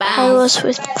I was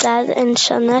with Dad and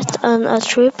Jeanette on a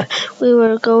trip. We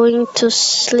were going to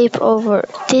sleep over.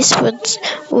 This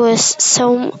was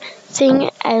something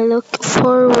I look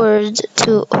forward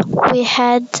to. We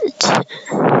had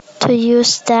to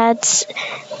use Dad's.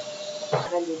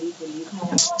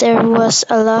 There was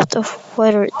a lot of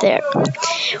water there.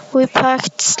 We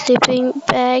packed sleeping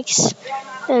bags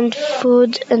and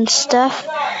food and stuff,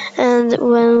 and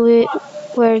when we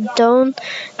were done,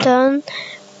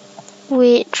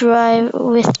 we drive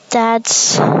with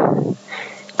Dad's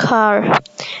car.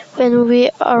 When we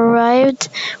arrived,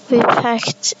 we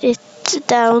packed it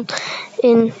down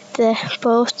in the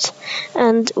boat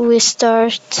and we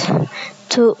started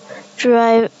to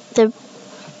drive the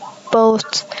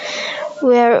boat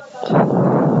where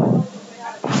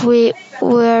we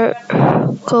were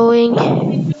going.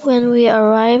 When we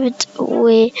arrived,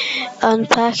 we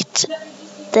unpacked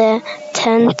the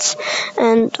tent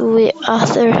and the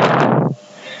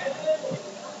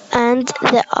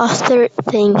other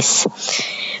things.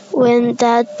 When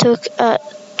Dad took a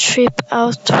trip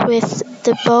out with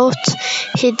the boat,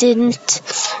 he did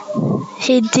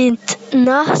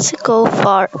not go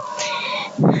far.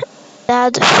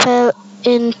 Dad fell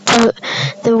into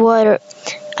the water.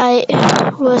 I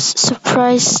was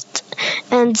surprised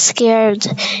and scared.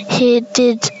 He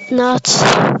did not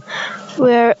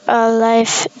wear a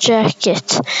life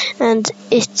jacket, and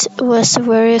it was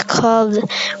very cold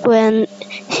when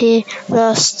he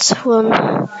lost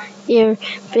one ear,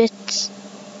 but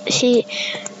he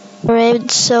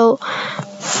arrived, so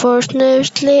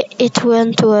fortunately it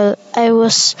went well. I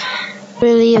was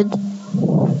relieved.